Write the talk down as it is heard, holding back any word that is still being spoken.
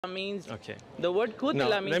means the word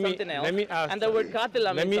kutila means something else, and the word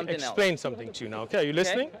katila means something else. Let me explain something to you now. Okay, are you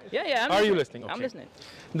listening? Yeah, Are you listening? Okay. I'm listening.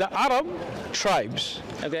 The Arab tribes,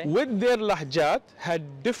 with their lahjat,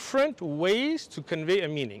 had different ways to convey a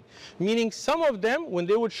meaning. Meaning, some of them, when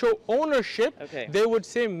they would show ownership, they would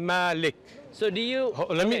say Malik. So do you?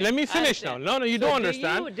 Let me finish now. No, you don't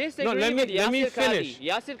understand. Do you disagree with let me finish.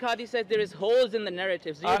 Yasir Qadhi says there is holes in the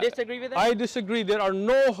narratives. Do you disagree with that? I disagree. There are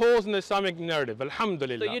no holes in the Islamic narrative.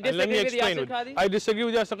 Alhamdulillah. So you disagree with Yasir Qadhi? I disagree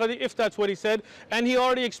with Yasir Qadhi if that's what he said, and he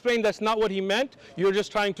already explained that's not what he meant. You're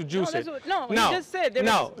just trying to juice it. No, he just said there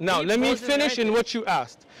now, let me finish in what you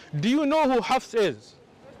asked. Do you know who Hafs is?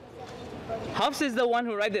 Hafs is the one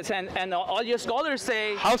who wrote this, and all your scholars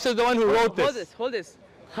say. Hafs is the one who wrote this. Hold this.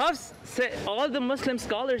 Hafs say, all the Muslim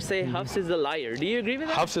scholars say Hafs is a liar. Do you agree with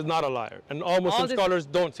that? Hafs is not a liar, and all Muslim scholars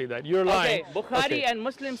don't say that. You're lying. Okay, Bukhari and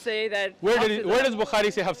Muslims say that. Where does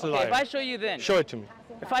Bukhari say Hafs is a liar? If I show you then. Show it to me.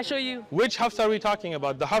 If I show you. Which Hafs are we talking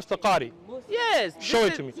about? The Hafs the Qari? Yes. Show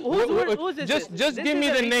it to me. Who's this? Just give me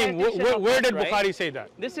the name. Where did Bukhari say that?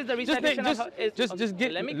 This is the recitation of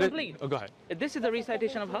Hafs. Let me complete. Go ahead. This is the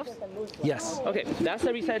recitation of Hafs? Yes. Okay, that's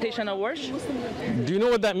the recitation of Warsh? Do you know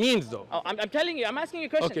what that means though? Oh, I'm telling you, I'm asking you a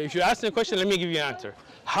question. Okay, if you ask me a question, let me give you an answer.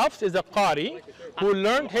 Hafs is a Qari who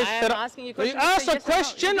learned his... I'm asking you a question. You asked a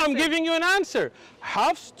question, I'm giving you an answer.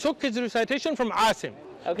 Hafs took his recitation from Asim.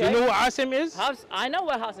 Okay. Do you know who Asim is? Hafs, I know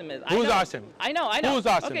what Asim is. Who's Asim? I know. Who's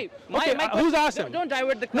Asim? Okay, who's Asim? Don't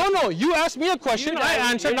divert the question. No, you asked me a question, I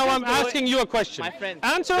answered, now I'm asking you a question. My friend.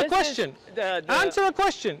 Answer a question. Answer a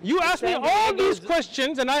question. You asked me all these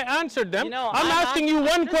questions and I answered them. I'm asking you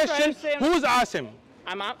one question. Who's Asim?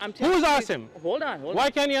 Who's Asim? Hold on. Why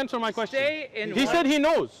can't he answer my question? He said he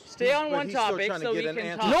knows. Stay on one topic so we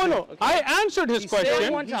can talk. No, I answered his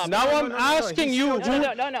question. Now I'm asking you,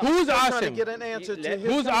 who's Asim?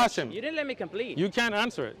 Who's Asim? You didn't let me complete. You can't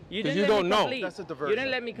answer it because you don't know. That's a diversion. You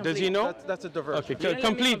didn't let me complete. Does he know? That's a diversion. Okay,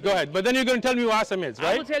 complete. Go ahead. But then you're going to tell me who Asim is,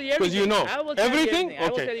 right? I will tell you everything. Because you know. I will tell everything? You everything. I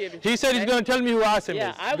will tell you everything. He said he's going to tell me who Asim is.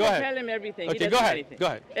 Yeah, I will tell him everything. Okay, go ahead. Go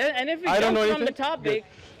ahead. And if we jump from the topic,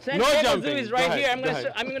 no jumping. Is right here.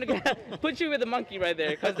 I'm gonna put you with the monkey right there,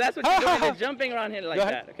 because that's what you're doing. Is jumping around here like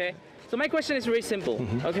that. Okay. So my question is very simple.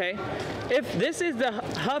 Okay. If this is the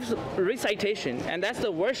Hafs recitation and that's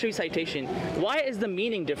the worst recitation, why is the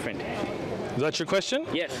meaning different? Is that your question?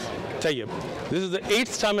 Yes. Tayyib. This is the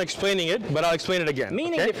 8th time explaining it, but I'll explain it again.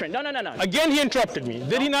 Meaning different. No. Again, he interrupted me.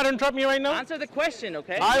 Did he not interrupt me right now? Answer the question,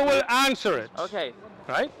 okay? I will answer it. Okay.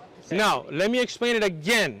 Right? Now, let me explain it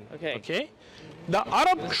again. Okay? The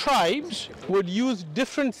Arab tribes would use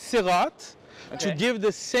different sighat to give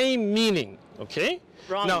the same meaning. Okay?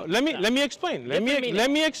 Wrong. Now, let me explain. Let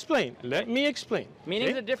me explain.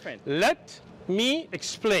 Meanings are different. Let me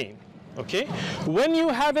explain. Okay? When you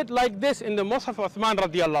have it like this in the Mus'haf of Uthman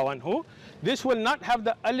radiallahu anhu, this will not have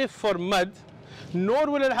the alif for mad, nor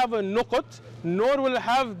will it have a nuqat, nor will it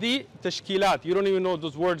have the tashkilat. You don't even know what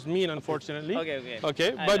those words mean, unfortunately.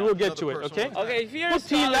 Okay, but we'll get to it, okay? Okay, if you're a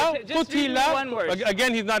scholar, just read me one word.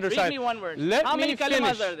 Again, he's not reciting. Read me one word. How many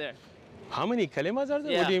kalimas are there? How many kalimas are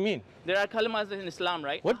there? Yeah. What do you mean? There are kalimas in Islam,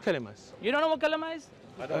 right? What kalimas? You don't know what kalima is?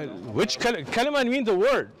 Which kalima means a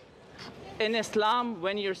word? In Islam,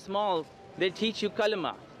 when you're small, they teach you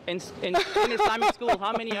kalima. In Islamic school,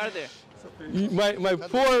 how many are there? My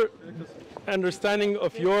poor understanding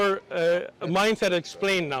of your mindset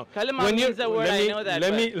explained now. Kalima means a word, I know that.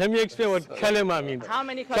 Let me explain what kalima means. How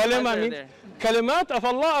many kalimas are there? Kalimat of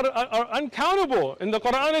Allah are uncountable. In the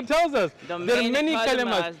Quran it tells us there are many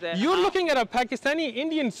kalimas. You're looking at a Pakistani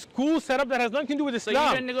Indian school setup that has nothing to do with Islam.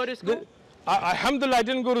 So you didn't go to school? Alhamdulillah, I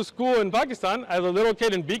didn't go to school in Pakistan as a little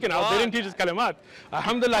kid in Beacon House. They didn't teach us kalimat.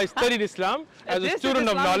 Alhamdulillah, I studied Islam as a student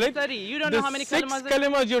of knowledge. You don't know how many kalimas the 6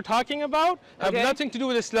 kalimas you're talking about have nothing to do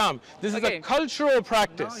with Islam. This is a cultural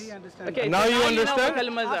practice. Now you understand?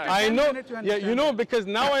 I know. Yeah, you know, because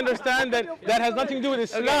now I understand that has nothing to do with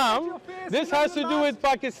Islam. This has to do with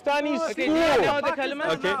Pakistani school. Do you know the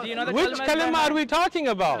kalimas? Do you know the Which kalima are we talking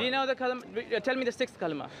about? Do you know the kalima? Tell me the 6th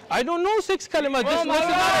kalima. I don't know 6 kalimas. This is not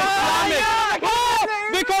Islamic.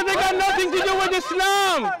 Because they got nothing to do with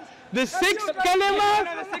Islam. The 6th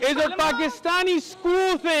kalima is a Pakistani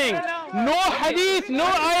school thing. No hadith, no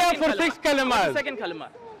ayah for 6 kalimas. Second kalima.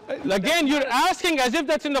 Again, you're asking as if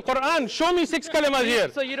that's in the Quran. Show me 6 kalimas here.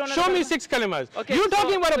 So you don't know Show me 6 kalimas. You're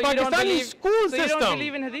talking about a Pakistani school system. So you don't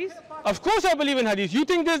believe in hadith? Of course I believe in hadith. You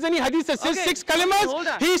think there's any hadith that says 6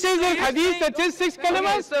 kalimas? He says there's hadith that says 6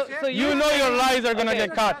 kalimas? So you know your lies are going to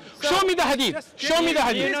get caught. Show me the hadith. Show me the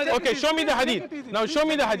hadith. Okay, show me the hadith. Now show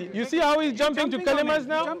me the hadith. You see how he's jumping to kalimas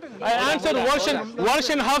now? I answered Warsh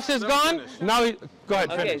and Hafs is gone. Now go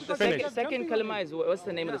ahead, finish. Okay, the second kalima is, what's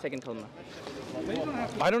the name of the second kalima?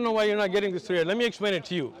 I don't know why you're not getting this through here. Let me explain it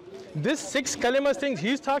to you. This 6 kalimas thing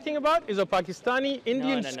he's talking about is a Pakistani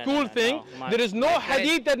Indian school thing. There is no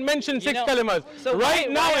hadith that mentions 6 kalimas. So right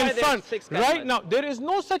now in front, right now, there is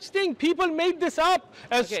no such thing. People made this up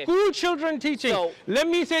as school children teaching. So, let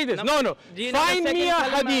me say this. No. Find me a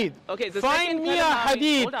hadith. Find me a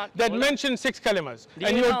hadith that mentions 6 kalimas.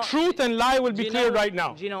 And your truth and lie will be clear right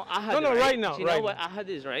now. Do you know ahad? No, right now. Do you know what ahad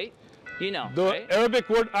is, right? You know. The Arabic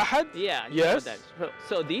word ahad? Yeah. Yes.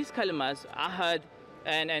 So these kalimas, ahad,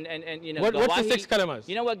 and you know, what's the 6 kalimas?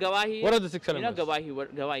 You know what gawahi? What are the 6 kalimas? You know gawahi,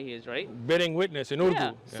 what gawahi is, right? Bearing witness in Urdu.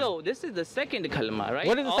 Yeah. So this is the second kalima, right?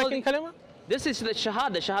 What is the second kalima? This is the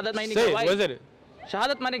shahada. Shahadat mani gawahi. Say it. What is it?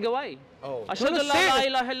 Shahadat mani gawahi. Oh.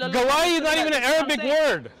 Gawahi is not even an Arabic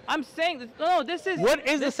word. I'm saying, no, this is. What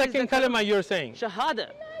is the second kalima you're saying? Shahada.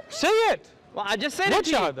 Say it. Well, I just said it to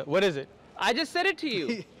you. What shahada? What is it? I just said it to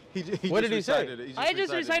you. What did he say? I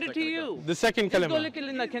just recited to you. The second kalima. Just go look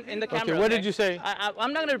in the camera. Okay, what did you say?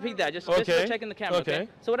 I'm not going to repeat that. Just go check in the camera. Okay.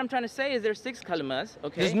 So what I'm trying to say is there's 6 kalimas.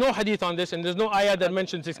 Okay. There's no hadith on this, and there's no ayah that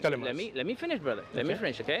mentions 6 kalimas. Let me finish, brother. Let me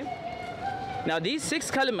finish. Okay. Now these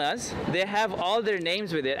 6 kalimas, they have all their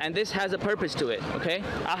names with it, and this has a purpose to it. Okay.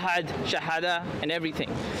 Ahad, shahada, and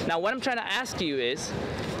everything. Now what I'm trying to ask you is,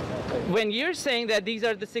 when you're saying that these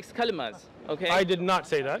are the 6 kalimas, okay? I did not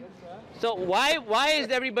say that. So why is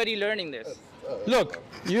everybody learning this? Look,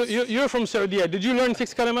 you're from Saudi. Did you learn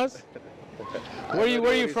 6 kalimas? Where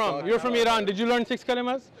are you from? You're from Iran. Did you learn 6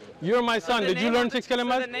 kalimas? You're my son. Did you learn 6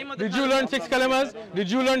 kalimas? Did you learn 6 kalimas?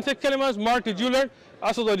 Did you learn 6 kalimas? Mark, did you learn?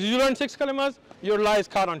 Asado, did you learn 6 kalimas? Your lie is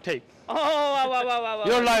caught on tape. Oh, wow.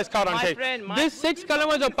 Your lie is caught on tape. This 6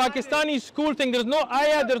 kalimas is a Pakistani school thing. There's no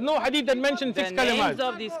ayah, there's no hadith that mentions 6 kalimas. The names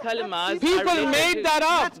of these kalimas people made that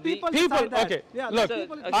up. People. Okay, look,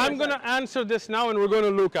 I'm going to answer this now, and we're going to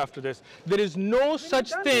look after this. There is no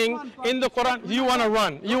such thing in the Quran. You want to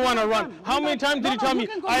run. You want to run. How many times did you tell me?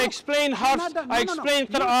 I explained Hafs, I explained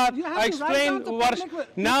Qira'at, I explained Warsh.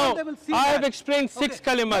 Now, I have explained 6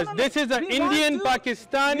 kalimas. This is an Indian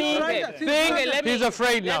Pakistani thing. He's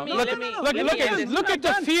afraid now. Look at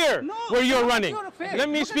the fear where you're running. Let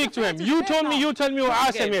me speak to him. You told me, you tell me who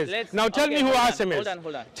Asim is. Now tell me who Asim is.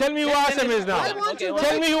 Tell me who Asim is now.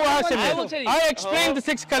 Tell me who Asim is. I explained the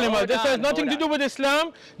 6 kalimas. This has nothing to do with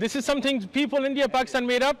Islam. This is something people India, Pakistan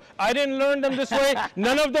made up. I didn't learn them this way.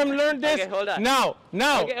 None of them learned this. Now,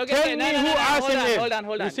 tell me who Asim is. Hold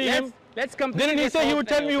on. You see him? Let's complete. Didn't he say he would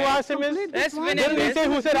tell me who Asim is? Didn't he say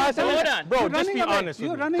who said Asim is? Bro, just be honest with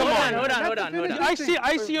me. Come on. Hold on.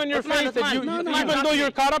 I see on your face that you, even though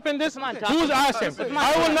you're caught up in this, who's Asim?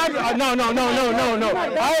 I will not. No.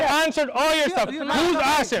 I answered all your stuff. Who's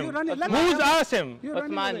Asim? Who's Asim?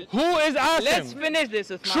 Who is Asim? Let's finish this,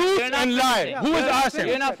 Uthman. Truth and lie. Who is Asim?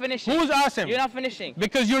 You're not finishing. Who's Asim? You're not finishing.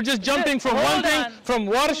 Because you're just jumping from one thing, from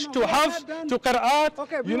Warsh to Hafs to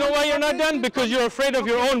Qira'at. You know why you're not done? Because you're afraid of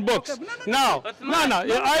your own books. No.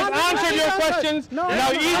 I've answered your questions.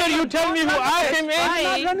 Now either you tell me who Asim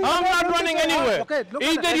is, I'm not running anywhere.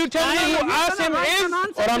 Either you tell me who Asim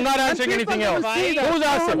is, or I'm not answering anything else. Who's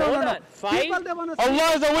Asim?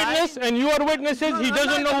 Allah is a witness, and you are witnesses. He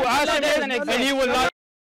doesn't know who Asim is, and he will not.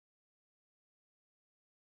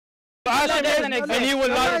 And he will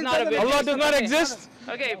not. Allah does not exist.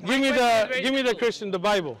 Okay. Give me the Christian, the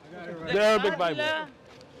Bible, the Arabic Bible.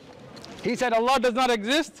 He said Allah does not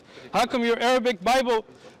exist. How come your Arabic Bible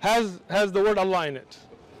has the word Allah in it?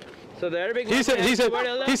 So the Arabic he said Okay.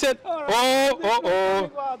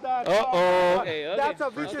 That's a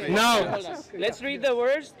vicious. Now let's read the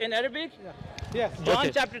words in Arabic. Yes.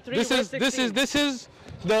 John chapter 3 verse 16. This is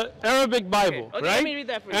the Arabic Bible, Okay, right? let me read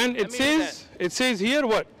that for you. And it says here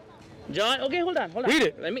what? John, okay, hold on. Read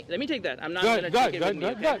it. Let me take that. I'm not going to take it with me.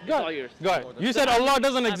 Okay? It's all yours. Go ahead. You said Allah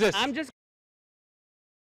doesn't exist. I'm just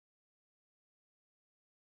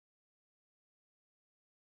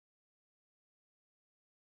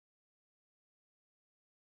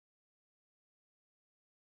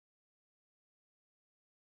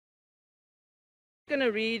going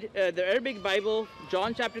to read the Arabic Bible,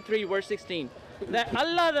 John chapter 3 verse 16. That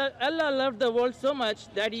Allah loved the world so much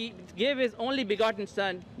that He gave His only begotten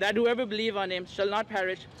Son, that whoever believe on Him shall not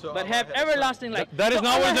perish, but have everlasting life. That is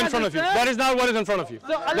not what is in front of you. That is not what is in front of you.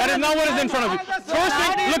 That is not what is in front of you. First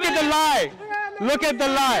thing, look at the lie. Look at the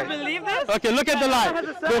lie. Believe this? Okay, look at the lie.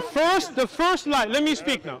 The first lie. Let me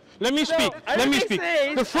speak now. Let me speak. Let me speak.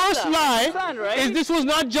 The first lie is this was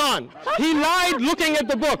not John. He lied looking at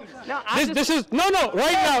the book. This is no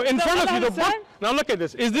right now in front of you the book. Now look at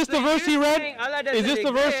this. Is this the verse he read? Is this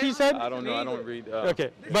the verse he said? I don't know. I don't read. Okay,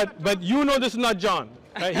 but you know this is not John.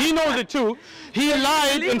 Right? He knows it too. He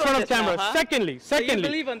lied in front of camera. Secondly,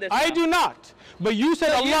 I do not. But you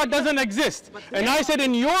said Allah doesn't exist. And I said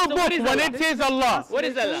in your book when it says Allah. What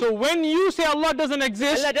is Allah? So when you say Allah doesn't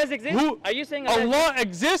exist, Allah does exist? Are you saying Allah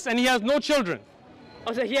exists and He has no children?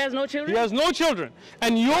 Oh, so He has no children? He has no children.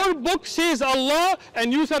 And your book says Allah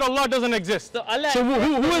and you said Allah doesn't exist. So Allah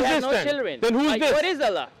who is this no then? Children. Then who is this? What is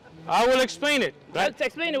Allah? I will explain it. Right? Let's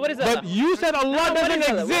explain it. What is Allah? But you said Allah doesn't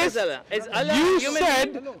exist. Is Allah You a human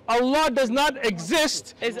said being? Allah does not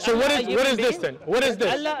exist. So what is this then? What is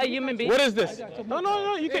this? Allah a human being? What is this?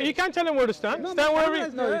 No. You can't tell him where to stand. Stand wherever you.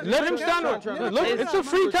 Let him stand. Look, it's a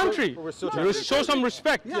free country. Show some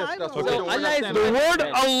respect. So Allah is The word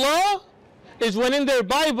Allah is when in their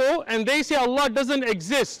Bible and they say Allah doesn't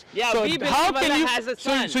exist. Yeah, so we believe how can Allah you? has a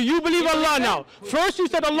son. So you believe Allah now. First you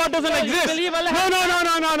said Allah doesn't exist. believe Allah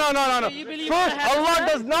No. you believe First Allah has a Allah son?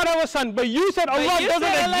 does not have a son, but you said Allah you doesn't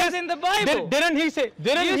said exist. Allah is in the Bible. Didn't he say?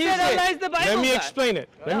 Didn't You he said say? Allah is the Bible, Let me God. explain it.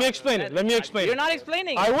 Let me explain it. Let me explain You're it. not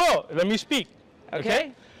explaining. I will. Let me speak.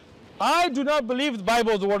 Okay. I do not believe the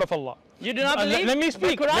Bible is the word of Allah. You do not believe? Let me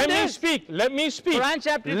speak. But Quran Let me does. speak. Let me speak. Quran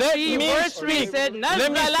chapter Let 3 me verse 3 speak. said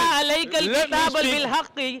Let me نزل speak. عليك Let me الكتاب speak.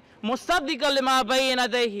 بالحق مصدقا لما بين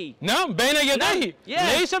يديه. نعم بين يديه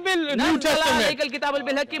ليس بالنيو نزل عليك تestament. الكتاب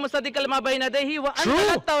بالحق مصدقا لما بين يديه وأنزل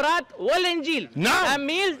True. التوراة والإنجيل. نعم. That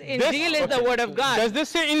means Injil is the word of God. Does this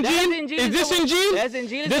say That's Injil? Injil Is this the word- Injil? Yes,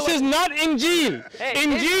 Injil is This the is word. not Injil. Hey,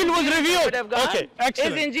 Injil is was Injil the revealed. word of God? Okay,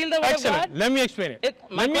 excellent. Is Injil the word of Excellent. God? Let me explain it.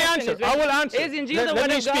 My Let me question answer. is I will answer. Is Injil Let the me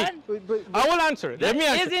word of speak. God? I will answer it. Let me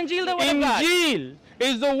answer. Is Injil the word of God? Injil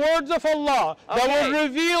is the words of Allah that Okay. were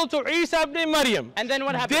revealed to Isa ibn Maryam. And then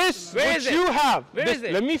what happened? This Where which is it? you have. Where this, is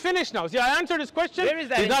it? Let me finish now. See, I answered his question. Where is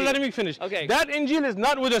that He's not Injil? letting me finish. Okay. That Injil is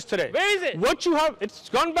not with us today. Where is it? What you have, it's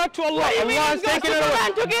gone back to Allah. What do you mean Allah has it's gone? taken it So away.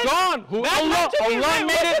 man took it? It's gone. Who Man Allah, took it. Allah Where?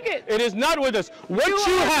 made Who took it. it? It is not with us. What You you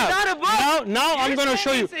are- it's have. not a book. Now I'm You're going to show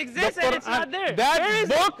saying you. it exists and it's not there. Where That is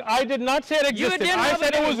it? book, I did not say it existed. didn't I have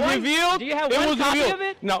said it it in was one- revealed. Do you have it one was copy revealed. of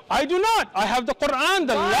it? No, I do not. I have the Quran,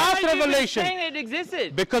 the Why last are you revelation. saying it existed?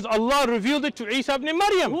 Because Allah revealed it to Isa ibn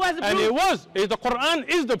Maryam. Who has the and proof? it was. The Quran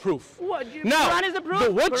is the proof. What? Now, Quran is the proof?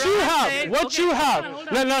 what Quran you have, says- what okay, you have. hold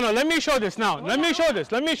on. No, let me show this now. Let me show this.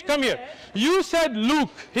 Come here. You said Luke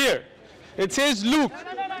here. It says Luke.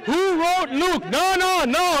 Who wrote Luke?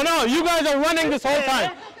 No. You guys are running this whole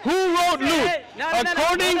time. Who wrote Luke? No,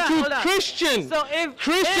 According hold to on. Christian, So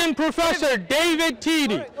Christian professor David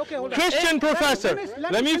Tiede, Christian professor.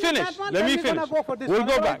 Let me finish. We'll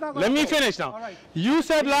go back. Let me finish now. You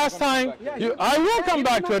said last time, I will come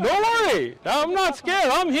back to it. Don't worry. I'm not scared.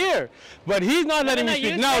 I'm here. But he's not letting me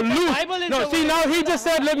speak. you Now, said the Luke. Bible is No, the see, word now of he God. just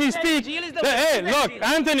said, let me He said speak. Injil is the Hey, word. look,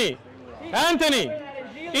 Anthony.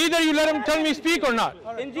 Either you let him tell me speak or not.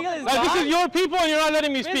 Injil is This God? is your people and you're not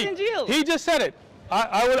letting me Where's speak. Injil? He just said it.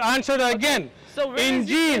 I will answer that again. So where is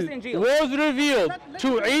where's Injil Injil? was revealed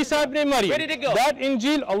to Isa ibn Maryam. Where did it go? That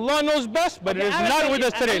Injil, Allah knows best, but it is I will not tell with you.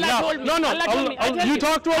 us today. Allah Now, told me. no, Allah told me. I'll tell you you.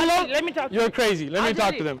 talk to I'll Allah? tell you. Let me talk to You're you. crazy. Let me I'll talk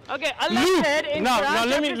tell to you. them. Okay, Allah Luke. said in Now,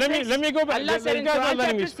 Quran let me go back. Allah said in You guys Quran not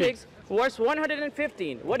letting me chapter speak. 6, verse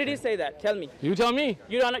 115. What did he say that? Tell me. You tell me.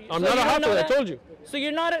 You don't. I'm so not you a don't know hafiz, I that? told you. So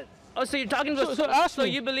you're not a. Oh, so you're talking to. So ask So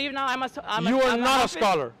me. you believe now I'm You are I'm not a hafiz?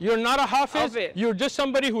 scholar. You're not a hafiz. Hafiz. You're just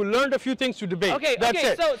somebody who learned a few things to debate. Okay, That's okay,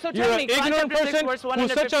 it. so You're tell an me, Quran ignorant chapter 6, person verse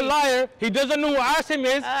who's such a 115. liar. He doesn't know who Asim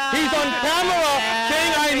is. He's on camera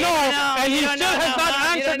saying I know, and he still has not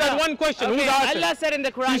answered that one question. Okay, Who's Asim? Allah said in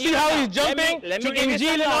the Quran. You see don't how know. he's jumping Let me to give you some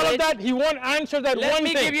Injil and all of knowledge. that? He won't answer that Let one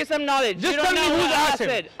me thing. give you some knowledge. Just You don't tell me know who's what Allah Asim.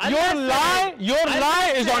 said. Your Allah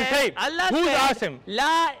lie is on said- tape. Allah Who's said, Asim?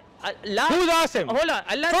 La, Who's Asim? Hold on.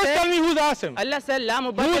 Allah First said, tell me who's Asim. Allah said, La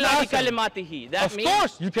Who's mubaddila li Asim? kalimatihi. That Of means,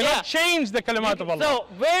 course, you cannot yeah. change the kalimat of Allah. So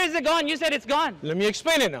where is it gone? You said it's gone. Let me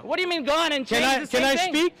explain it now. What do you mean gone and Can changed I the same can I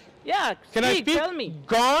thing? speak? Yeah, Can I speak? Tell me.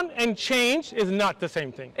 Gone and changed is not the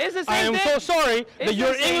same thing. It's the same I am thing. so sorry that It's your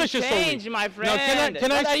the same English is so change, weak. my Now, friend.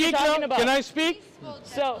 can I What are you speak talking now? about? Can I speak?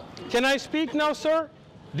 So, Can I speak now, sir?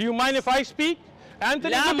 Do you mind if I speak?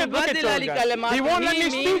 Anthony, La look at mubaddila your li guy. kalimatihi He won't let me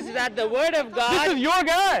means speak. that the word of This is God your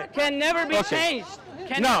guy. can never be Okay. changed.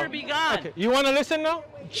 can never be gone. Okay, you want to listen now?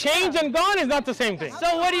 Change and gone is not the same thing.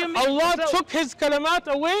 So what do you mean? Allah took His kalimat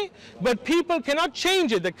away, but people cannot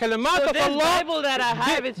change it. The kalimat of this Allah. Bible that I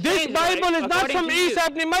have is This changed, Bible right? is not According from to you. Isa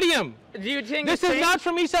ibn Maryam. Do you think This it's is not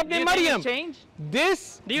from Isa Do ibn you think Maryam. it's changed?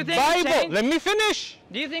 This Do you think it's Bible. changed? Let me finish.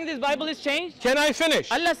 Do you think this Bible is changed? Can I finish?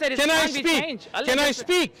 Allah said it Can I can't be speak? changed. Allah Can I said-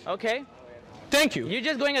 speak? Okay. Thank you. You're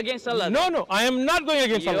just going against Allah. No, I am not going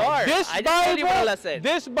against You Allah. are. This I just told you what Allah said.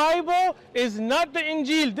 This Bible is not the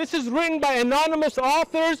Injil. This is written by anonymous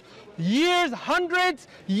authors years, hundreds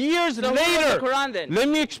years So who later. wrote the Quran then? Let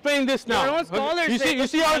me explain this now. Your own scholars You say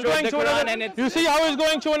see how it's Uthman wrote going the to Quran and another. it's- You see how it's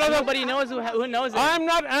going to another. Nobody knows who knows it. I'm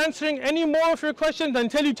not answering any more of your questions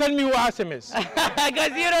until you tell me who Asim is.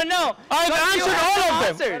 Because you don't know. I've But you answered have all no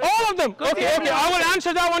of them. answers. All of them. Because you Okay, have no I will answers.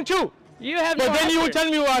 answer that one too. You have But no then you will answer.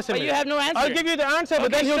 tell me who Asim But is. you have no answer. I'll give you the answer, but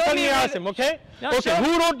Okay, then he'll show tell me me where Asim, okay? No, Okay, show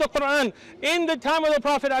who wrote the Quran? In the time of the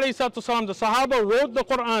Prophet ﷺ, the Sahaba wrote the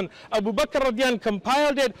Quran. Abu Bakr radiyan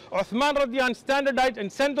compiled it. Uthman radiyan standardized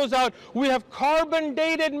and sent those out. We have carbon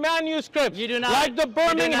dated manuscripts. You do not. Like the You do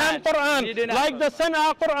Birmingham not. Quran. You do not. Like the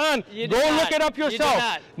Sana'a Quran. You do Go not. look it up You do yourself.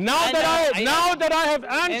 not. Now I that I have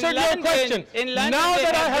answered your question. In London, now they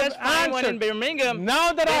that I have just found one in answered. Birmingham.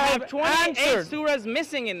 Now that they I have 28 answered. surahs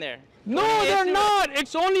missing in there. No, 28 they're surahs. not.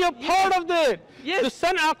 It's only a part of it. Yes. The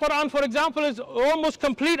Sana'a Quran, for example, is almost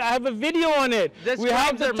complete. I have a video on it. The We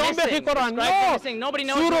have scribes the are Tambahi missing. Quran. The scribes are No. missing. Nobody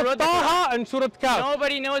knows who Surah wrote the Taha and Surah Kaf.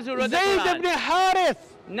 Nobody knows who wrote the Zayd Quran. ibn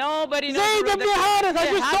Harith. Nobody knows who Zayd wrote ibn the Quran. Harith. I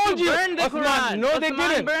They just had told to you. burn the Uthman. Quran. No, they Uthman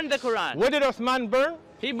didn't. burned the Quran. What did Uthman burn?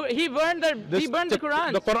 He burned the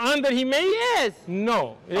Quran. The Quran that he made? Yes.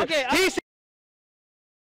 No. Okay, He said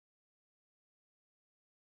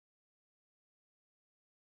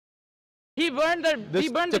He burned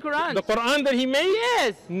the Quran. The Quran that he made?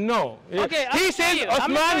 Yes. No. Okay, I'm He gonna show says you.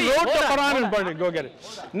 I'm gonna show Uthman you. wrote the Hold on, Quran hold and on. burned it. Go get it.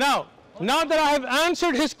 Now that I have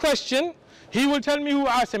answered his question, he will tell me who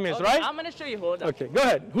Asim is, Okay, right? I'm gonna show you. Hold on. Okay, go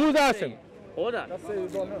ahead. Who's Asim? Hold on.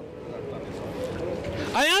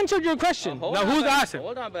 I answered your question. Hold Now on, who's buddy. Asim?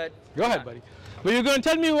 Hold on, bud. Go ahead, buddy. But you're going to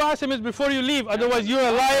tell me who Asim is before you leave, otherwise you're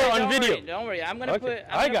a liar on video. Don't worry. I'm gonna Okay,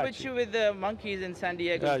 put you with the monkeys in San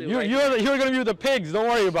Diego. too, right? You're going to be with the pigs. Don't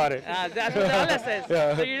worry about it. That's what Allah says.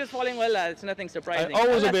 Yeah. So you're just following Allah. It's nothing surprising.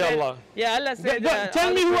 Always Allah obey said- Allah. Yeah, Allah said. Tell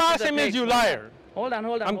all me the who Christians are Asim is, pigs. you liar. Hold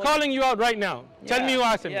on. I'm calling you out right now. Tell me who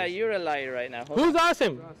Asim Yeah, is. you're a liar right now. Who's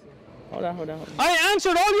Asim? Hold on. I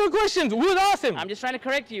answered all your questions. Who's Asim? I'm just trying to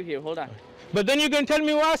correct you here. Hold on. But then you're going to tell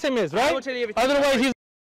me who Asim is, right? I will tell you everything. Otherwise, he's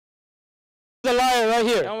a liar right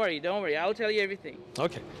here. Don't worry. I'll tell you everything.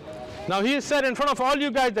 Okay. Now he has said in front of all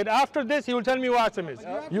you guys that after this he will tell me who Asim is.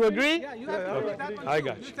 You agree? Yeah, you have to do that. I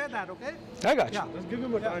got you. You said that, okay? I got you. Yeah. Just give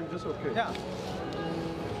him a time, just okay. Yeah.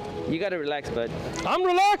 You gotta relax, bud. I'm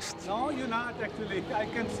relaxed. No, you're not actually. I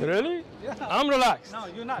can see. Really? Yeah. I'm relaxed. No,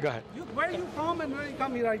 you're not. Go ahead. Where are you from and where you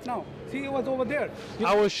coming right now? See, it was over there.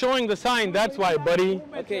 I was showing the sign, that's why, buddy.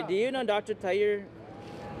 Okay, do you know Dr. Tayyar?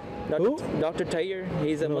 Who? Dr. Tayyar,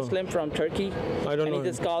 he's a Muslim from Turkey. I don't and know he's a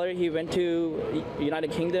him. scholar. He went to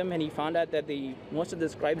United Kingdom and he found out that most of the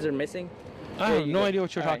scribes are missing. I Here have you no go. idea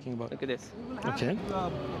what you're All right, talking about. Look at this. Okay.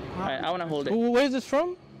 All right, I want to hold it. Where is this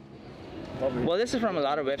from? Well, this is from a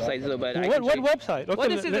lot of websites, though. But I What can show you- website? Okay, Well,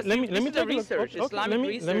 this is let me this is take a look. research, Okay, Islamic let me-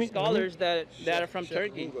 research scholars that are from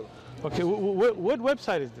Turkey. Okay, what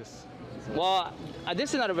website is this? Well,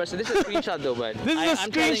 this is not a website. This is a screenshot, though. But This is a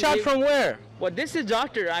I'm telling screenshot you- from where? Well, this is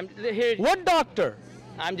Doctor. I'm here. What doctor?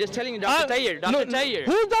 I'm just telling you, Dr. Tayyar. Dr. Tayyar.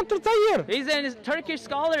 Who's Dr. Tayyar? He's a Turkish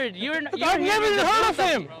scholar. You're I've here never with the heard of booth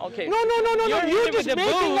him. Okay. No. You're here You're with just the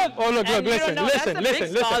making booth, up. Oh, look, and you listen, don't know. That's the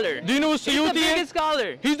big scholar. listen. Do you know who He's the Suyuti biggest is?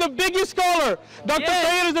 scholar. He's the biggest scholar. Dr. Yes.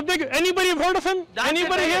 Tayyar is the biggest. Anybody have heard of him? Dr.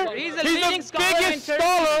 Anybody Tayyar, here? he's a leading the scholar in biggest Turkey.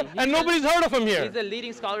 scholar, He's and a- nobody's heard of him here. He's a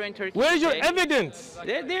leading scholar in Turkey. Where's your okay? evidence?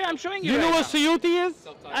 There, I'm showing Do you you know right what now. Suyuti is?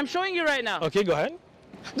 I'm showing you right now. Okay, go ahead.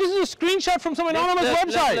 This is a screenshot from some anonymous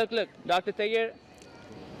website. Look. Dr. Tayyar.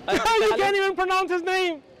 You can't even pronounce his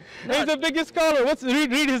name. He's the biggest scholar.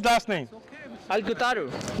 Read his last name. Al-Qutaru.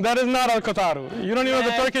 That is not Al-Qataru. You don't even know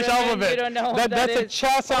the Turkish alphabet. You don't know That's a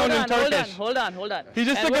cha sound in Turkish. Hold on. He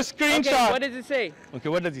just And took a screenshot. Okay, what does it say? Okay,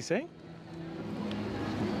 what does he say?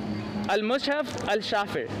 Al-Mushaf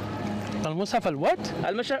al-Shafir. Al-Musaf al-what?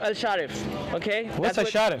 Al-Mushaf al-Sharif. Okay? What's a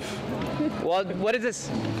That's sharif? Well, what is this?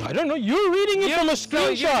 I don't know. You're reading it from a So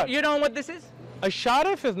you- screenshot. you know what this is? A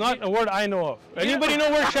sharif is not a word I know of. Anybody know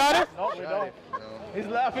where sharif? He's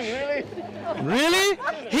laughing, really? Really?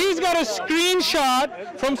 He's got a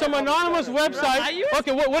screenshot from some anonymous website.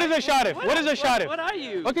 Okay, what is a sharif? What is a sharif? What are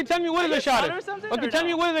you? Okay, tell me what is a sharif. Okay, tell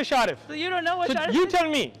me what is a sharif. So you don't know what sharif is? You tell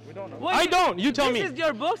me. I don't. You tell me. This is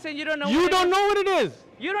your books and you don't know You don't know what it is.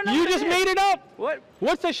 You don't know You what just it is. made it up. What?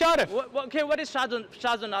 What's a sharif? Okay, what is shadh and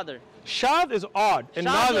nadr? Shadh is odd. And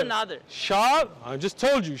Shadh nadr. or nadr? Shadh, I just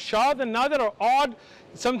told you. Shadh and nadr are odd.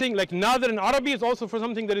 Something like nadr in Arabic is also for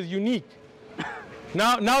something that is unique.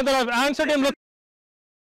 Now that I've answered him, look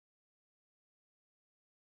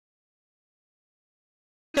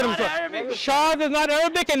at him. Shadh is not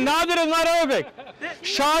Arabic and nadr is not Arabic.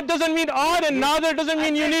 Shadh doesn't mean odd and nadr doesn't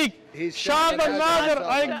mean unique. Shadh and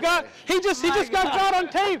nadr, he just got caught on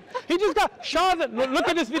tape. He just got shadh. Look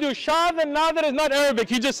at this video. Shadh and nadr is not Arabic.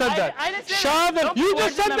 He just said that. I didn't say Shadh that. and you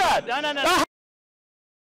just said that. No.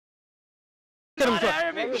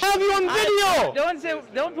 Have you on video?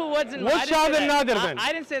 Don't put words in. What's shadh and nadr then?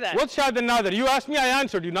 I didn't say that. What's shadh and nadr? You asked me, I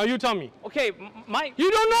answered you. Now you tell me. Okay,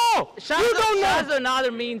 You don't know. You don't know. Shadh and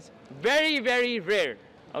nadr means very, very rare.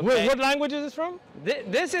 Okay? Wait, what language is this from?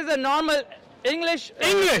 This is a normal English.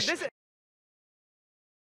 English. This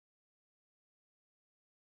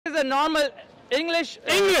is a normal English.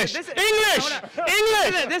 English. This is English.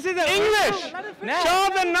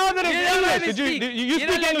 Shadh and nadr is English. You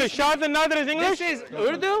speak English. Shadh and nadr is English? This is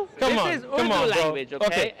Urdu. Come on, This is Urdu bro. language,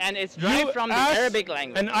 okay? And it's derived from the Arabic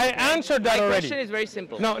language. And I answered that My already. question is very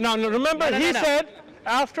simple. No, remember he said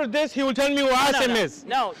after this he will tell me who Asim is.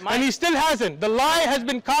 No, and he still hasn't. The lie has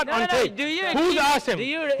been caught on tape. Do you Who's agree?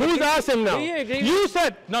 Asim? Who's Asim now? Do you agree? You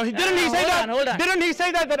said, no, didn't he say that? Hold on. Didn't he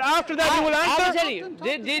say that after that he will answer? I will tell you.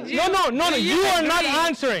 Did you? No, you are not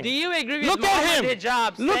answering. Do you agree with Look at him.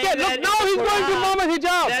 Hijab? Look, now he's going to Muhammad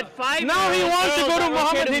Hijab. Now he wants to go to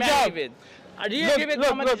Muhammad Hijab. Do you agree with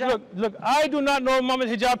Muhammad Hijab? Look, I do not know Muhammad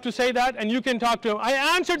Hijab to say that, and you can talk to him. I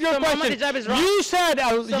answered your question. Muhammad Hijab is wrong? You said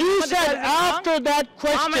after that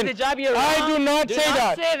question, Muhammad Hijab, you're wrong. I do not say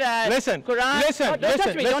that. Say that. Listen, Quran.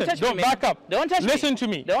 listen. Don't back up. Don't touch me. Listen to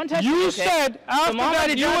me. Don't touch me. You said after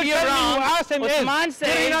that you would tell me who Asim is. Uthman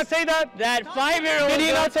says Did he not say that? That 5-year-old Did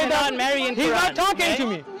he not say that? marry in Quran. He's not talking to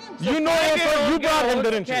me. You know you brought him,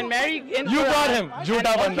 didn't you? Can marry in You Quran brought him.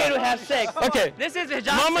 Jhuta okay banda. to have sex. Okay. This is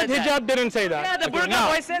Hijab. Muhammad Hijab didn't say that. Yeah, the Okay, burqa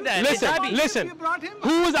now, boy said that. Listen.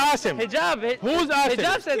 Who's Asim? Hijab. Who's Asim?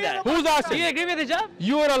 Hijab said that. Who's Asim? Do you agree with Hijab?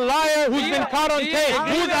 You are a liar who's been caught on tape.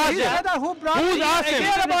 Who's Asim? Who's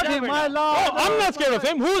Asim? about him, my Lord. Oh, I'm not scared of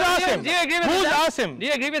him. Who's Asim? Do you agree with Who's Hijab? Asim? Do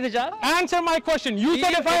you agree with Hijab? Answer my question. You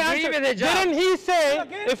said you if I agree answer, with hijab? didn't he say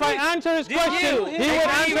if I answer his question, you he agree would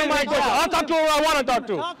answer with my hijab? question? I'll talk to who I want to talk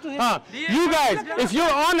to. You guys, if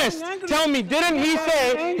you're honest, tell me, didn't he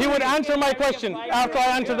say he would answer my question after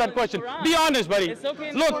I answer that question? Be honest, buddy.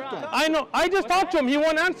 Look, I know. I just talked to him. He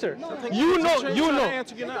won't answer. You know.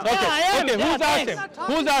 Okay. Who's Asim?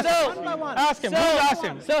 Who's Asim? Ask him. Who's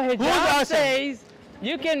Asim? So Who's Hijab Asim? says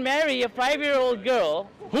you can marry a 5-year-old girl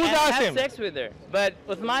Who's and Asim? have sex with her. But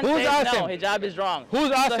Uthman Who's says Asim? no, hijab is wrong. Who's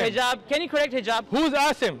So Asim? hijab, can you correct hijab? Who's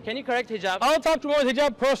Asim? Can you correct hijab? I'll talk to Muhammad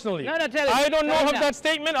Hijab personally. No, tell him. I don't know Tell him of now. that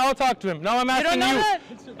statement. I'll talk to him. Now I'm asking don't know that?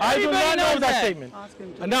 I do Everybody not know knows of that that. statement.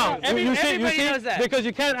 Now, you Everybody see, knows that. because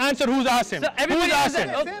you can't answer who's Asim. So everybody Who's knows that.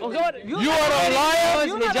 Asim? Oh, God. You are a liar.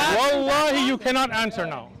 knows hijab. Wallahi, you cannot answer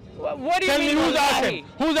now. What do you Tell me mean? who's wallahi? Asim?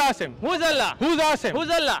 Who's Asim? Who's Allah? Who's Asim? Who's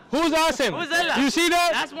Allah? Who's Asim? Who's Allah? You see that?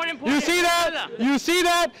 That's more important. You see Who's that? Allah? You see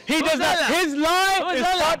that? He does that. Allah? His lie Who's is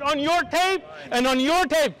Allah? caught on your tape and on your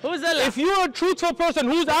tape. Who's Allah? If you're a truthful person,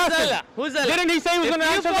 who's Asim? Allah? Who's Allah? Didn't he say he was If going to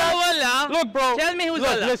you answer follow that? Allah, Look, bro. tell me who's look,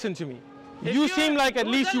 Allah. Listen to me. If You you're- seem like at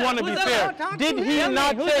who's least you Allah? want to be Who's fair. Allah? Did he Tell me,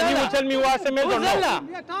 not who's say he Allah? would tell me who Asim is or Who's no? Allah?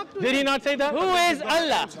 Did he not say that? Who is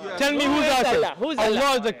Allah? Tell me Who who's is Asim. Allah? Who's Allah?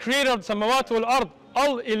 Allah is the creator of samawat wal ard.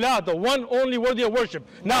 Al-Ilah, the one only worthy of worship.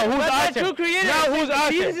 Now who's But the Asim? true creator. Now who's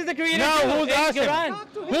Asim? Jesus is the creator Now too. who's In Asim? Quran.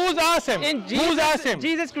 Who's Asim? In Jesus, Who's Asim?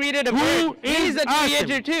 Jesus created a Who bird. is He's the creator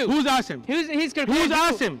Asim? too. Who's Asim? He's creator Who's too.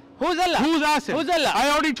 Asim? Who's Allah? Who's Asim? Who's Allah? I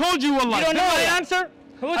already told you Allah. You don't know Didn't I Allah. answer?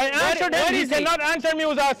 Who's- I answered what him. He is he? cannot answer me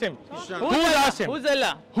who's Asim. Who's Allah? Asim? Who's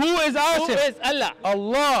Allah? Who is Asim? Who is Allah?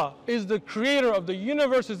 Allah is the creator of the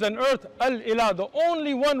universes and earth, Al-Ilah, the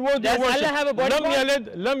only one worthy Does of worship. Allah have a body Lam part?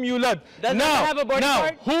 yalid, lam yulad. Does now, Allah have a body now,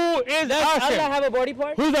 part? who is Does Asim? Allah have a body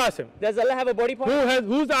part? Who's Asim? Does Allah have a body part?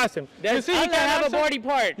 Who's Asim? Does you see Allah he can't have answer? a body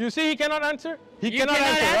part? You see he cannot answer? He You cannot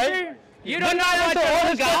answer, right? You don't Didn't know I about answer your all own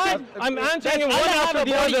his God? questions? I'm answering Does him one Allah have after a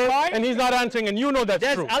the body other, part? and he's not answering, and you know that's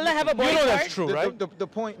Does true. Allah have a body You know part? that's true, right?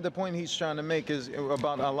 The point he's trying to make is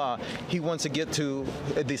about Allah. He wants to get to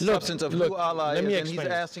the Look, substance of look, who Allah let is, me and he's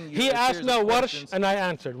explain. asking you. He a asked series me of Warsh, questions. and I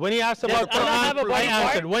answered. When he asked about Allah have a Quran, I body part?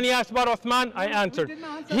 answered. When he asked about Uthman, I answered. didn't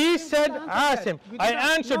answer He that. said, We didn't ask answer him. that. We I did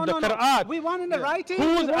not- answered no, the no, no. Quran. We want in the writing. Who's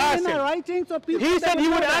we want in asking? the writing, so people He said he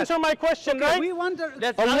would know that. answer my question, Okay, right? we want the,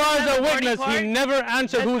 Does Allah have is a a body witness. part? He never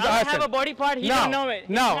answered Does who's Allah asking. have a body part? He don't know it. He's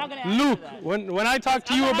not gonna answer Luke, that. when I talk to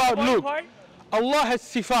Does you Allah have a about body Luke, part? Allah has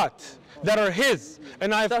sifat that are His,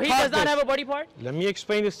 and I've So he taught does not this. have a body part? Let me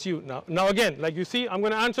explain this to you now. Now again, like you see, I'm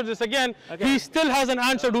going to answer this again. Okay. He still hasn't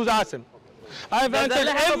answered who's Asim. I've Does answered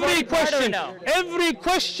Allah have a every body part or question. no? Every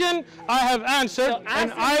question I have answered, So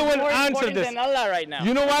and Asim I is will more answer important this. than Allah right now.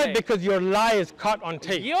 You know why? Okay. Because your lie is caught on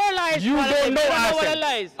tape. Your lie is You caught on don't tape. know You don't know what Asim.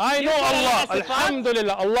 Allah is. I You know say Allah. has sifat?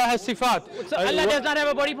 Alhamdulillah. Allah has sifat. So Allah does not have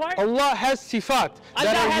a body part? Allah has sifat Allah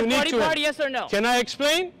that are has unique body to part, Him. yes or no? Can I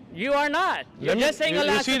explain? You are not. You're just saying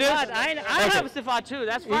Allah has see this? sifat. I Okay. have sifat too.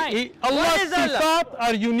 That's fine. Allah's What is Allah? sifat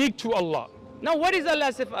are unique to Allah. No, what is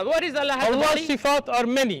Allah's sifat? What is Allah have a Allah's body? sifat are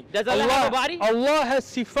many. Does Allah have a body? Allah has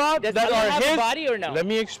sifat Does that Allah are have a His. body or no? Let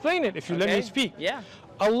me explain it if you let me Okay. speak. Yeah.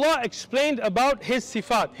 Allah explained about His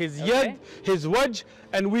sifat, His Okay. yad, His wajh,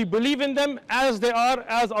 and we believe in them as they are,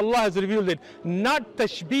 as Allah has revealed it. Not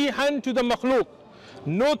tashbihan to the makhluk.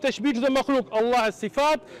 No tashbih to the makhluk. Allah has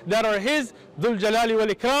sifat that are His, Dhul Jalali wal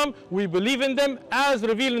Ikram. We believe in them as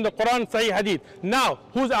revealed in the Quran, Sahih Hadith. Now,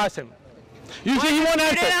 who's Asim? You see, he won't You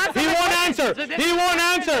answer. didn't answer He my won't question. answer. So this He is won't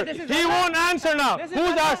Allah. answer. This is He Allah. won't answer now. This is Who's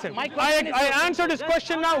Allah. Asim? My question is I simple. answered his Does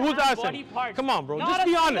question now. Allah Who's have body Asim? parts? Come on, bro. Not Just a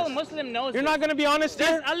be single honest. Muslim knows You're this. not going to be honest Does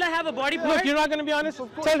here? Allah have a body part? Look, you're not going to be honest?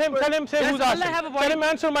 Tell him, say Does who's Allah Asim. have a body- Tell him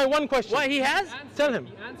answer my one question. What he has? Tell him.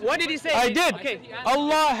 What did he say? I did. Okay.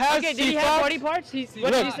 Allah has Okay, did he have body sifat. parts?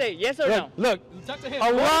 What did he say? Yes or no? Look,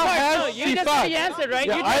 Allah No, has you just said he sifat. answered, right?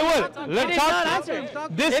 Yeah, You I did will. not- Let's you did talk. not answer.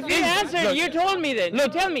 This If you is- answered, look, you told me then. You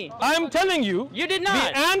Look, tell me. I'm telling you. You did The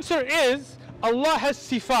not. answer is Allah has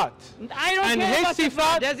sifat. I don't And care His about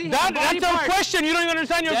sifat, Does he have body that's a parts? question. You don't even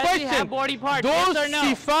understand your Does question. he have body parts? Those Yes or no?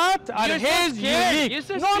 sifat are You're so His scared. unique. You're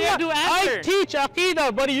so No, I'm scared not. to I answer. teach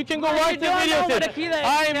Aqidah, buddy. You can go Well, watch you the don't video. know what Aqidah is.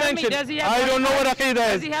 I Tell me, mentioned. does he have I body don't know what parts? Aqidah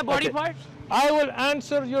is. Does he have body Okay. parts? I will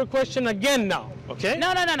answer your question again now. Okay?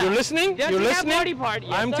 No. You're listening? Does You're he have listening? body part?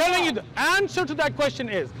 Yes I'm or telling no? you the answer to that question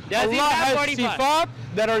is Does he Allah have has body sifat part?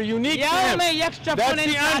 that are unique to Him. يَوْمَ يَكْشَفُ That's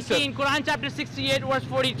the answer. الْإِنسَانِ Quran chapter 68 verse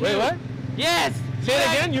 42. Wait, what? Yes. Say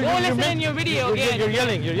it again. Go listen in your video again. You're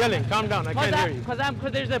yelling. You're yelling. Calm down. I can't hear you.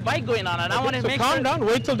 Because there's a bike going on and I want to So make calm sure. down.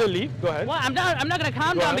 Wait till they leave. Go ahead. Well, I'm not going to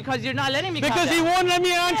calm Go down ahead. because you're not letting me Because calm down. He won't let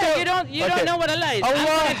me answer. Yeah, you don't know what Allah is. Allah I'm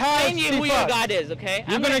going to has explain you who your sifat. God is, okay?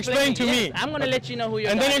 You're going to explain to me. I'm going to let you know who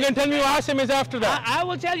your And God then you're is. going to tell me who Asim is after that. I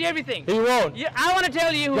will tell you everything. He won't. I want to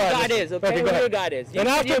tell you who Go ahead, God listen. is, okay? Okay, go Who ahead. your God is. And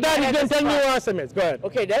after that, he's going to tell me who Asim is. Go ahead.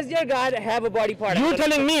 Okay, does your God have a body part? You're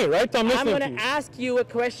telling me, right? I'm I'm listening going to to you. ask you a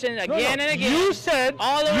question again and again. You said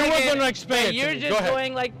all over you were again, going to explain but it to you're me. just Go ahead.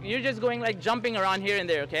 going like jumping around here and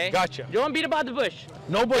there, okay? Gotcha. Don't beat about the bush.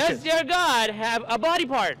 No bushes. Does your God have a body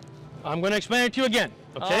part? I'm going to explain it to you again.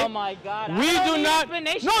 Okay? Oh my God. We I don't do need not.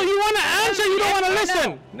 explanation. No, you want to answer. You don't want to Yes or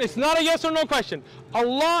listen. It's not a yes or no question.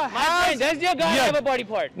 Allah My has. friend, does your God Yes. have a body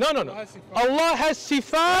part? No. Allah has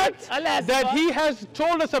sifat Allah has that sifat? He has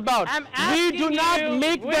told us about. I'm We do asking not you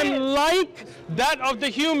make them which- like that of the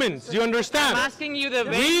humans. Do you understand? I'm asking you the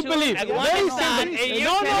way We to believe. at Very one simple. side, and you're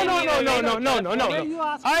No. telling me the way to- you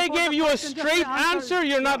ask I for gave the you a question, just straight answer. answer.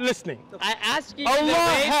 You're not listening. I asked you Allah the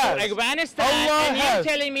way has. to Afghanistan, Allah and has.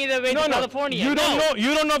 you're telling me the way to California. You don't No. know.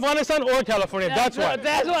 You don't know Afghanistan or California. That's why.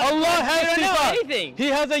 That's why. Allah You has don't know sifat. anything. He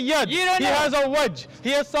has a yad. You don't He know. has a wajh.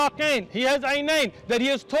 He has saqain. He has aynain that He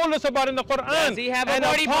has told us about in the Quran. Does he have a and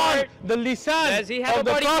body upon part? the lisan Does he have of a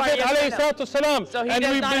the body part? Prophet Yes or alayhi no? salatu salam. So he And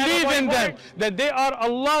does we not have a believe body in them part? that they are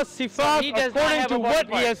Allah's sifat he does not according have to a body what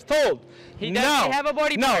part. He has told. He doesn't have a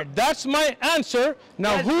body now, part. that's my answer.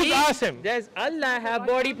 Now, Does who's he- Asim? Does Allah have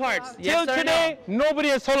body parts? Till Yes or today, nobody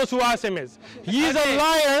has told us who Asim is. He's Okay. a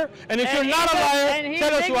liar, and if And you're not a he's- liar, and he's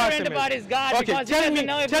tell us who ignorant Asim is. about his God Okay, because he tell doesn't me,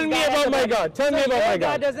 know if tell his me God has about a my body. God. Tell me So about your my God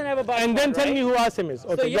God. doesn't have a body And then part, tell right? me who Asim is.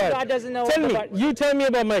 Okay, your go ahead. God doesn't know Tell me. about- You tell me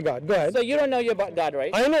about my God. Go ahead. So you don't know your God, right?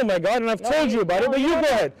 I know my God, and I've told you- you about it, no, but you you don't go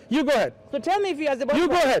know. ahead. You go ahead. So tell me if he has a body You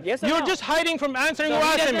go part. ahead. Yes or You're no? just hiding from answering So who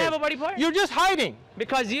he Asim doesn't is. have a body part? You're just hiding.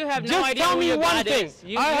 Because you have no Just idea tell who me your one God thing. is.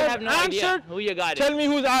 You I have have no idea answered. who your God Tell is. me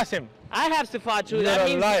who's Asim. I have sifat too. You're That a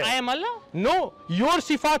means liar. I am Allah? No, your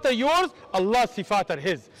sifat are yours, Allah's sifat are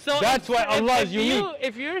his. So That's why Allah is unique.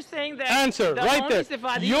 If you're saying that Answer, the right only there.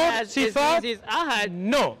 sifat he Your has sifat, is ahad,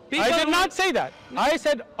 no, I did not say that. I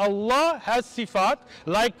said Allah has sifat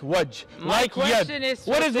like wajh, my like question yad. is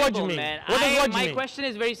so What does simple, wajh mean? man. What does wajh my mean? question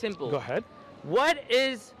is very simple. Go ahead. What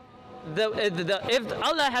is if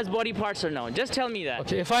Allah has body parts or no? Just tell me that.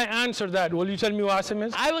 Okay, if I answer that, will you tell me who Asim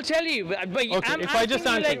is? I will tell you, but I'm if I just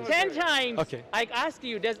asking you answer like you. 10 times. Okay. I ask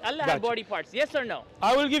you, does Allah Gotcha. have body parts? Yes or no?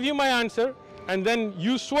 I will give you my answer, and then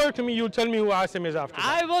you swear to me you'll tell me who Asim is after that.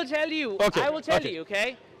 I will tell you. Okay, I will tell okay. you,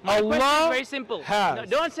 okay? My Allah question is very simple. has. No,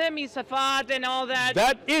 don't say me sifat and all that.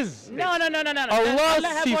 That is No. Does Allah's Allah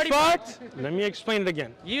have body parts? sifat. Let me explain it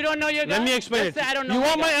again. You don't know your God? Let me explain Just it. say, I don't know You my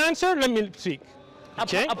want my God. answer? Let me speak.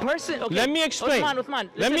 Okay? A person. Okay. Let me explain. Uthman,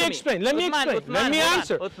 Let me explain. Let me explain. Let me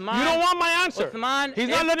answer. Uthman, You don't want my answer. Uthman, He's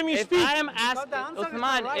not letting me speak. If I am asking, But the answer is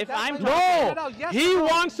Uthman, right. if That's I'm the talking, No, Yes he or no?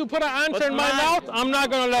 wants to put an answer in my Uthman. mouth. I'm not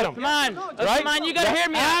going to let him. Uthman, Right? Uthman, you gotta The hear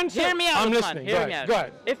me out. answer- Hear me out, I'm Uthman. listening. Hear Go me ahead. out. Go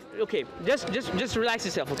ahead. If okay, just relax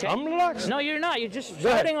yourself, okay? I'm relaxed. No, you're not. You're just Go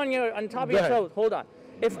ahead. shouting on top of Go your ahead. throat. Hold on.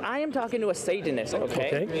 If I am talking to a Satanist,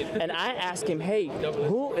 okay, and I ask him, hey,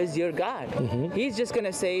 who is your God? He's just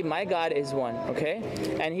gonna say, my God is one, okay?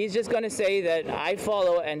 And he's just gonna say that I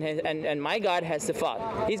follow and my God has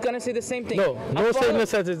sifat. He's gonna say the same thing. No, I no follow-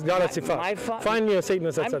 Satanist says it's God my has sifat. fa- Find me a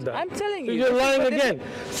Satanist that said that. I'm telling you. You're this is lying what this again.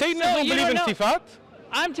 is. Satanists So don't you believe in don't know. sifat.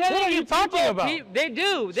 I'm telling What are you talking people, about? They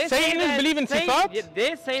do. They say Satanists that believe in sifat?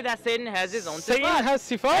 They say that Satan has his own Satan sifat. has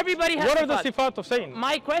sifat? Everybody has What are sifat. the sifat of Satan?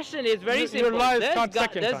 My question is very Your simple. lies Does, start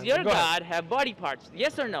second does time. your Go ahead. God have body parts?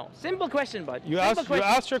 Yes or no? Simple question, bud. You Simple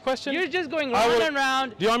asked your question? You're just going I round will- and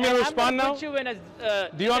round. Do you want me to and respond I'm now? gonna put you in a,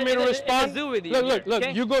 Do you want me to respond? In a zoo with you. Look,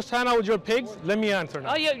 okay? you go stand out with your pigs. Let me answer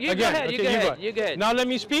now. Oh, you go Again, ahead, you okay, go ahead, you go ahead. Now let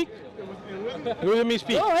me speak. You let me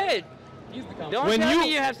speak. Go ahead. Don't When tell you-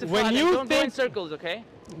 me you have sifat. when and you don't go in think- circles, okay?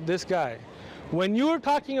 This guy. When you're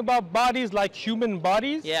talking about bodies like human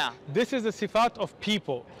bodies, Yeah. this is the sifat of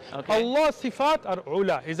people. Okay. Allah's sifat are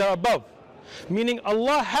ula, is are above. Meaning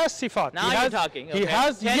Allah has sifat. Now he you're has, talking. He okay.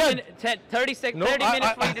 has 10 yad. minute, 30 No, 30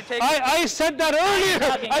 minutes for you to take. I said that earlier.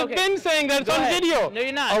 talking, I've okay. been saying that. It's Go on ahead. video. No,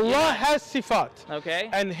 you're not. Allah You're not. has sifat. Okay.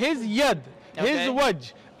 And his yad, his Okay.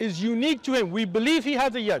 wajh, is unique to him. We believe he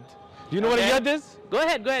has a yad. Do you know Okay. what a yad is? Go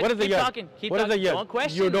ahead. What is Keep a yad? talking. Keep What is talking. a yad? Don't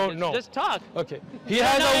question. You don't know. Just talk. Okay. He You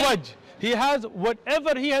has don't know a it? wajh. He has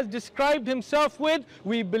whatever he has described himself with,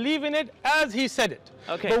 we believe in it as he said it.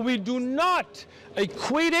 Okay. But we do not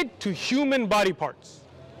equate it to human body parts.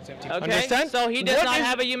 Okay. Understand? So he does What not is-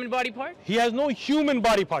 have a human body part? He has no human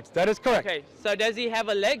body parts. That is correct. Okay. So does he have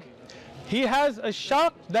a leg? He has a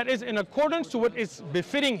shaq that is in accordance to what is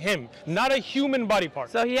befitting him, not a human body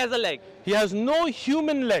part. So he has a leg. He has no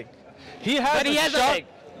human leg. He has But he has a shaq- leg.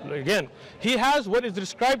 Again, he has what is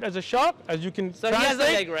described as a shaq, as you can So he has a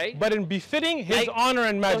translate, leg, right? but in befitting his Like- honor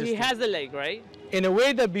and majesty. So he has a leg, right? In a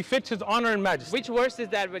way that befits his honor and majesty. Which verse is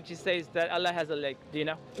that which says that Allah has a leg? Do you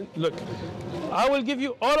know? Look, I will give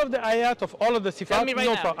you all of the ayat of all of the sifat. Tell me right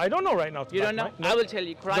no now. problem. I don't know right now. You don't know? Right? No. I will tell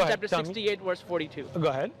you. Quran Go ahead, chapter tell me. 68, verse 42. Go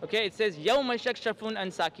ahead. Okay, it says, Yawma shakshafun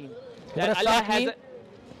an sakin. What That does Allah sak has mean?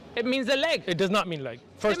 a, it means a leg. It does not mean leg.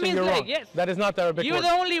 First It thing means you're leg, wrong. yes. That is not the Arabic You're word.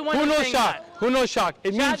 the only one Who who's knows saying shaq? that. Who knows shaq?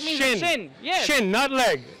 It Shaq means means shin. shin, yes. Shin, not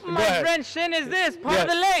leg. Go My ahead. friend, shin is this, part Yes. of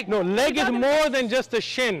the leg. No, leg is more than just a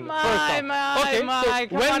shin. My, first off. okay, my, so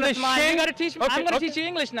come when on, the Uthman, shin, you gotta teach me. okay, I'm gonna okay. teach you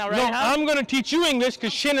English now, right? No, huh? I'm gonna teach you English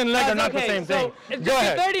because shin and leg are not the Okay, same so thing. It Go took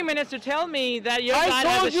ahead. you 30 minutes to tell me that your I God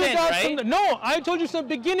has a told you shin, that right? from the, no, I told you from the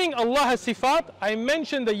beginning Allah has sifat. I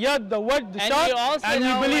mentioned the yad, the wajh, the And you shaq, also and we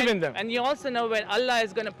know believe when, in them. And you also know when Allah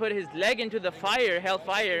is going to put his leg into the fire,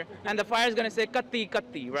 hellfire, and the fire is going to say katti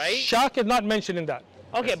katti, right? Shaq is not mentioned in that.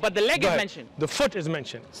 Okay, but the leg Go is ahead. mentioned. The foot is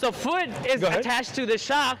mentioned. So foot is Go ahead. attached to the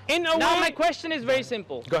shaq. In a now way- my question is very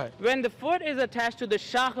simple. Go ahead. When the foot is attached to the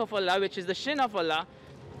shaq of Allah, which is the shin of Allah,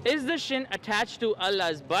 is the shin attached to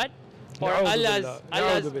Allah's butt? Or Na'udhu Allah's, billah.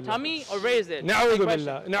 Allah's Na'udhu billah. tummy, or where is it? Na'udhu My question.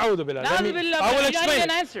 billah. Na'udhu billah. Let Na'udhu me- billah, I will but you explain don't it.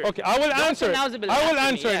 even answer. Okay, I will Don't say answer it. na'udhu billah. I will Answer me.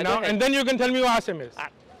 answer Yeah, it go now, ahead. and then you can tell me who Asim is.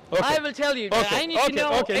 Okay. I will tell you. That I need to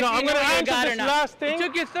know okay. if No, you I'm know going to your answer God or this not. last thing, It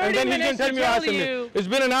took you 30 and then you can minutes tell to me who tell Asim you. is. It's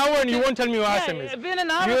been an hour, and you won't tell me who Asim is. It's been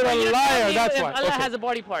an hour. You're but a you don't tell liar, me that's if why. Allah Okay. has a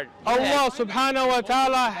body part. Go ahead. Allah subhanahu wa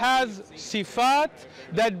ta'ala has sifat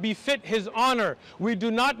that befit his honor. We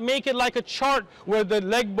do not make it like a chart where the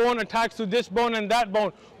leg bone attacks to this bone and that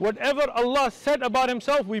bone. Whatever Allah said about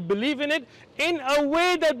himself, we believe in it in a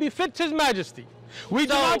way that befits his majesty. We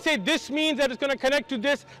do not say this means that it's going to connect to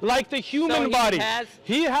this like the human body.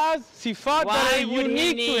 He has sifat that are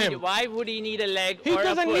unique to him. Why would he need a leg He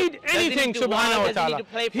doesn't need anything, subhanahu wa ta'ala.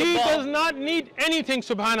 He does not need anything,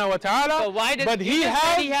 subhanahu wa ta'ala. But why does he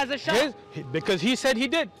has a shah? Because he said he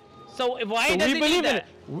did. So why does he need that?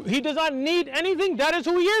 He does not need anything. That is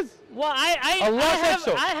who he is. Well, I have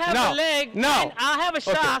a leg, and I have a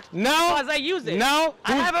shock because I use it. Now,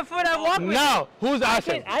 I have a foot, I walk with it. Now, who's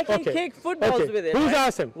Asim? I can kick footballs with it. Who's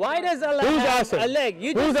Asim? Why does Allah have a leg?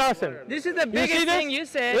 Who's Asim? This is the biggest thing you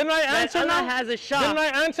said. Didn't I answer Allah now? has a shock. Didn't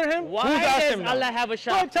I answer him? Why who's does Asim Allah have a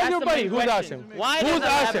shock? Well, tell your buddy who's Asim. Why who's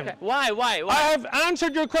Asim? Why? I have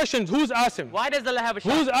answered your questions. Who's Asim? Why does Allah have a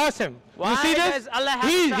shock? Who's Asim? Why you see this? does Allah have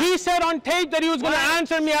a shock? He said on tape that he was going to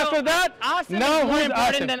answer me after that. Now who's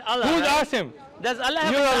Asim? Who's Asim? Does Allah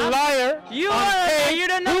have You're a liar. You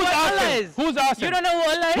don't know who Allah is. Who's Asim? You don't know who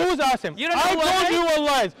Allah is? Who's Asim? I told you who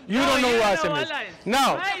Allah is. You don't know who Asim is.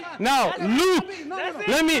 Now, Luke.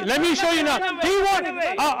 Let me show you now.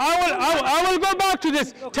 I will go back to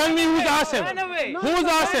this. Tell me who's Asim. Who's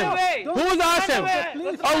Asim? Who's Asim?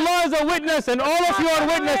 Allah is a witness, and all of you are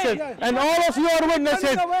witnesses. And all of you are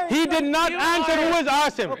witnesses. He did not answer who is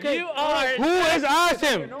Asim. Who is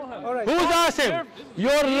Asim? Who's Asim?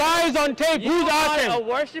 Your lies on tape. Who's Asim?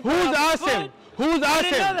 Who's Asim? Who's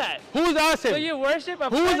Asim? Who's Asim? So you worship a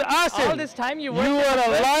Who's foot Asim? all this time? You worship You are a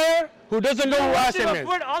liar who doesn't know who Asim is.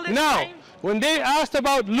 Now, when they asked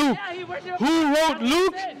about Luke, who wrote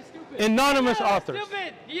Luke? Anonymous authors.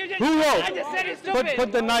 Who wrote? I just said it's stupid.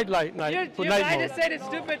 Put the night I just said it's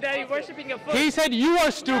stupid that you're worshiping a foot. He said you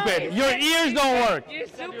are stupid. Your ears don't work. You're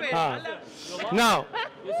stupid. Now,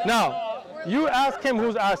 you ask him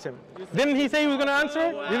who's Asim. Didn't he say he was going to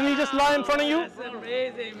answer? Didn't he just lie in front of you? That's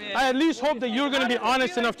amazing, man. I at least hope that you're going to be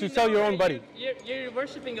honest enough to tell your own buddy. You're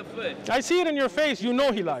worshiping a foot. I see it in your face. You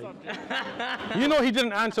know he lied. You know he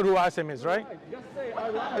didn't answer who Asim is, right?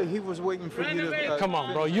 He was waiting for you to... Come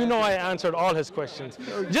on, bro. You know I answered all his questions.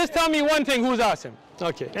 Just tell me one thing. Who's Asim?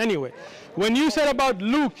 Okay, anyway. When you said about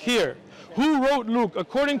Luke here, who wrote Luke?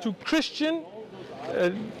 According to Christian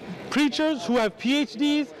preachers who have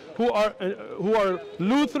PhDs, who are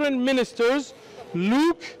Lutheran ministers,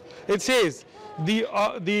 Luke, it says,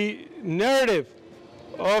 the narrative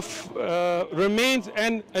remains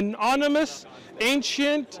an anonymous,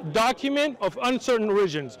 ancient document of uncertain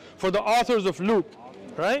origins for the authors of Luke,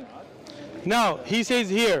 right? Now, he says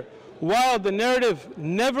here, while the narrative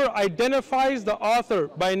never identifies the author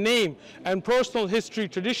by name and personal history,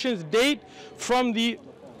 traditions date from the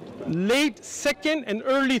late 2nd and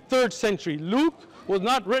early 3rd century. Luke was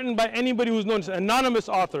not written by anybody who's known as anonymous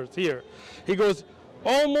authors here. He goes,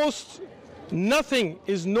 almost nothing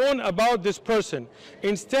is known about this person.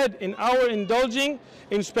 Instead, in our indulging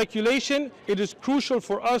in speculation, it is crucial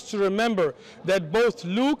for us to remember that both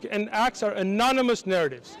Luke and Acts are anonymous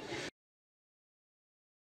narratives.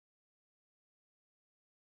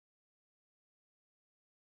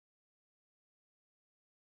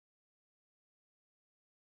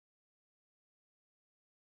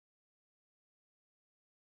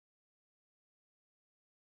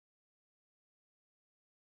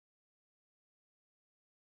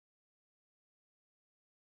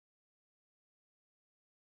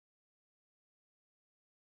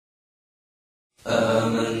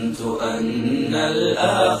 آمنت أن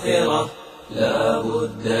الآخرة لا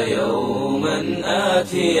بد يوما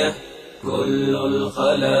آتية كل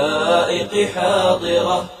الخلائق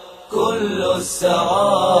حاضرة كل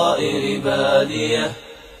السرائر بادية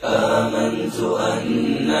آمنت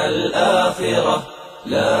أن الآخرة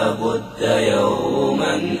لا بد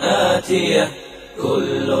يوما آتية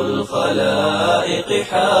كل الخلائق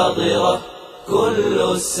حاضرة كل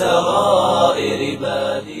السرائر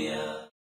بادية